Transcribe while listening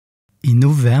I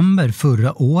november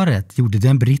förra året gjorde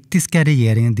den brittiska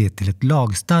regeringen det till ett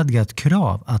lagstadgat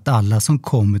krav att alla som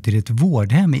kommer till ett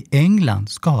vårdhem i England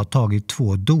ska ha tagit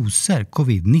 2 doser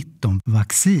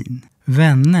covid-19-vaccin.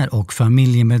 Vänner och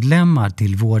familjemedlemmar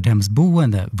till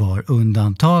vårdhemsboende var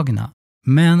undantagna,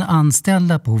 men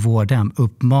anställda på vårdhem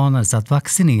uppmanades att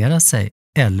vaccinera sig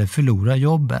eller förlora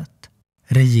jobbet.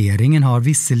 Regeringen har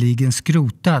visserligen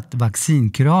skrotat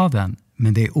vaccinkraven,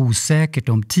 men det är osäkert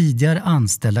om tidigare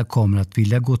anställda kommer att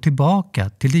vilja gå tillbaka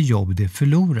till det jobb de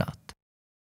förlorat.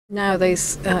 Now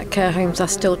these care homes are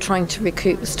still trying to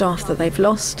recruit the staff that they've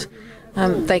lost.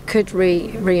 They could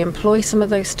re-employ some of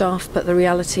those staff, but the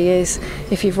reality is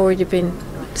if you've already been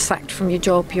sacked from your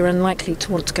job, you're unlikely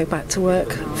to want to go back to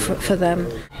work for them.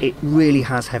 It really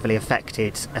has heavily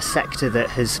affected a sector that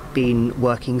has been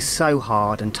working so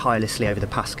hard and tirelessly over the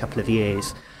past couple of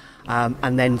years.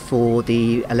 And then for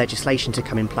the legislation to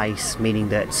come in place, meaning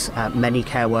that many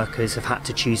care workers have had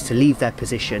to choose to leave their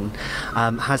position,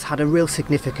 has had a real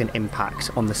significant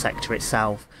impact on the sector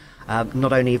itself.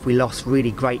 Not only have we lost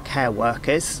really great care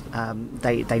workers,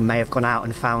 they may have gone out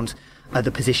and found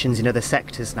other positions in other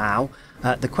sectors now.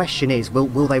 The question is,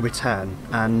 will they return?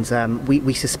 And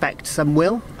we suspect some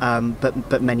will,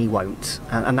 but many won't.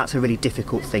 And that's a really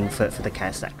difficult thing for the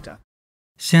care sector.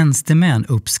 Tjänstemän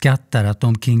uppskattar att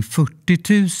omkring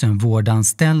 40 000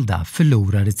 vårdanställda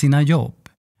förlorade sina jobb.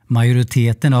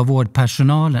 Majoriteten av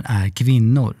vårdpersonalen är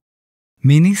kvinnor.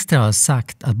 Ministrar har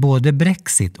sagt att både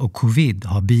Brexit och covid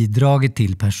har bidragit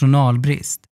till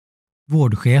personalbrist.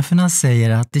 Vårdcheferna säger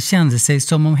att det kände sig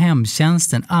som om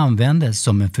hemtjänsten användes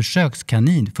som en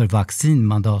försökskanin för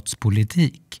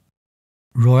vaccinmandatspolitik.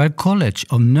 Royal College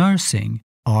of Nursing,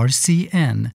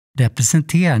 RCN,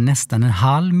 representerar nästan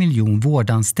 500 000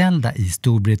 vårdanställda i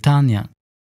Storbritannien.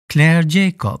 Claire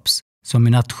Jacobs, som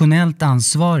är nationellt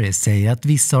ansvarig, säger att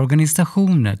vissa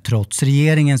organisationer trots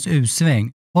regeringens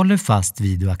u-sväng håller fast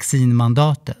vid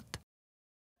vaccinmandatet.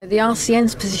 The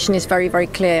RCN's position is very, very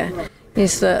clear.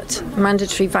 Is that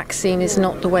mandatory vaccine is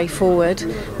not the way forward.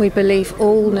 We believe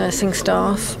all nursing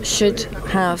staff should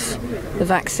have the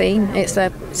vaccine. It's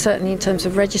their, certainly in terms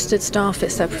of registered staff,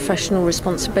 it's their professional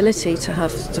responsibility to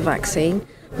have the vaccine.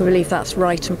 We believe that's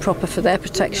right and proper for their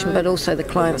protection, but also the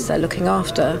clients they're looking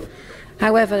after.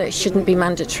 However, it shouldn't be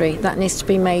mandatory. That needs to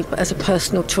be made as a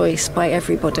personal choice by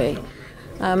everybody.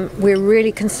 We're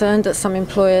really concerned that some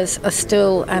employers are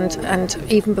still, and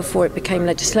even before it became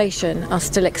legislation, are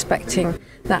still expecting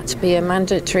that to be a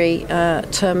mandatory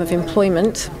term of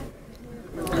employment.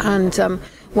 And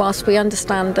whilst we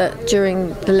understand that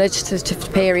during the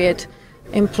legislative period,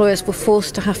 employers were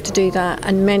forced to have to do that,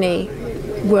 and many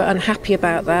were unhappy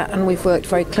about that, and we've worked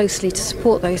very closely to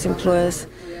support those employers.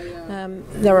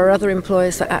 There are other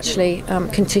employers that actually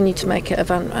continue to make it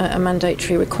a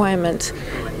mandatory requirement,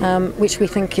 which we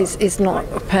think is not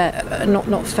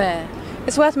fair.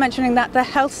 It's worth mentioning that the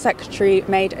Health Secretary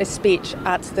made a speech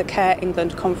at the Care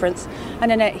England conference,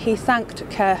 and in it he thanked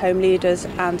care home leaders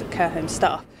and care home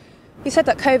staff. He said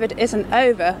that COVID isn't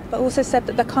over, but also said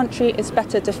that the country is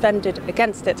better defended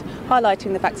against it,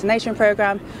 highlighting the vaccination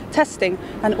programme, testing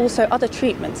and also other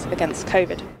treatments against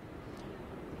COVID.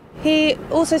 He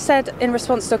also said in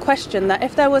response to a question that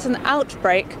if there was an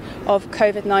outbreak of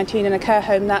COVID-19 in a care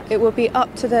home, that it would be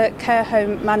up to the care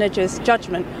home manager's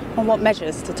judgment on what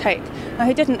measures to take. Now,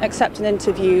 he didn't accept an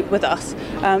interview with us,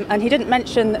 and he didn't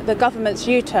mention the government's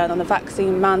U-turn on the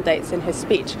vaccine mandates in his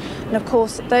speech. And of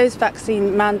course, those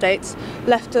vaccine mandates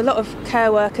left a lot of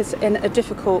care workers in a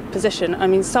difficult position. I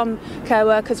mean, some care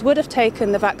workers would have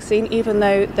taken the vaccine even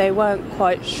though they weren't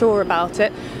quite sure about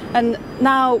it. And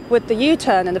now with the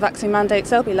U-turn and the vaccine mandates,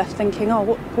 they'll be left thinking,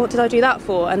 oh, what did I do that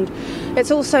for? And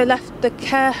it's also left the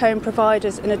care home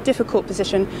providers in a difficult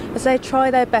position as they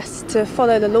try their best to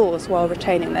follow the laws while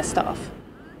retaining their staff.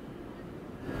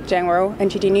 Jane Werrell,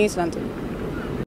 NTD News, London.